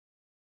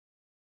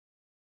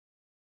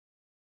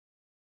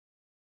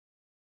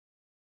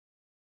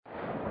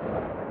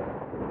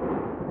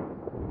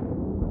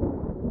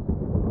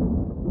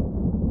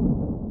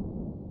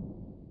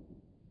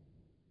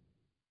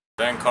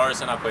I'm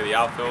Carson. I play the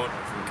outfield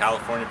from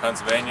California,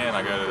 Pennsylvania, and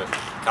I go to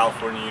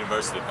California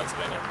University,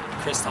 Pennsylvania.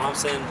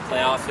 Thompson, play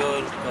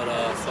outfield, go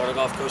to Florida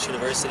Golf Coast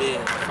University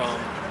from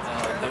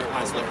Pembroke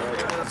Pines,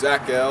 Florida.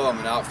 Zach Ell, I'm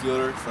an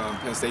outfielder from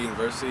Penn State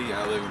University, and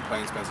I live in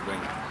Plains,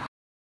 Pennsylvania.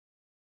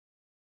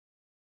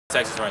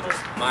 Texas Rangers.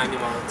 Miami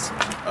Marlins.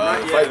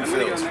 Fighting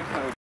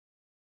Phils.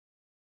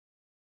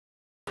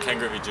 Ken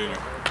Griffey Jr.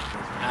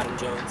 Adam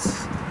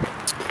Jones.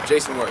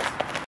 Jason Worth.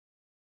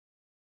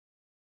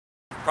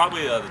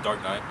 Probably the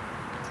Dark Knight.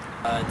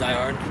 Die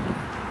Hard.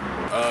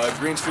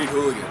 Green Street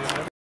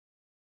Hooligans.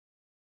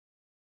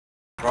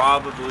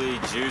 Probably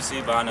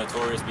Juicy by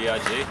Notorious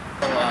B.I.G.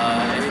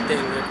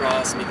 Anything Rick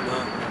Ross, Meek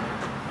Mill.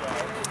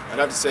 I'd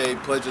have to say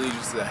Pledge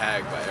Allegiance to the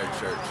Hag by Eric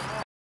Church.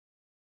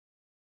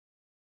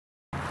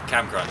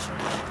 Cam Crunch.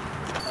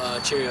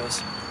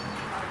 Cheerios.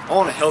 I'm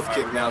on a health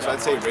kick now, so I'd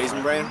say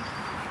Raisin Bran.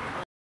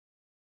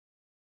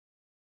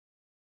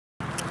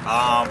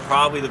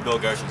 Probably the Bill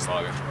Gershon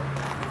Slugger.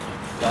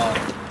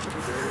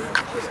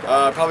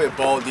 Probably a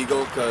bald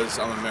eagle because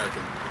I'm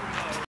American.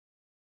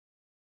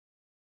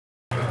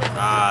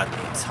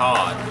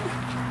 Todd.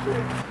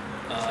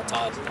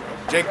 Todd.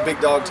 Jake Big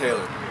Dog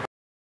Taylor.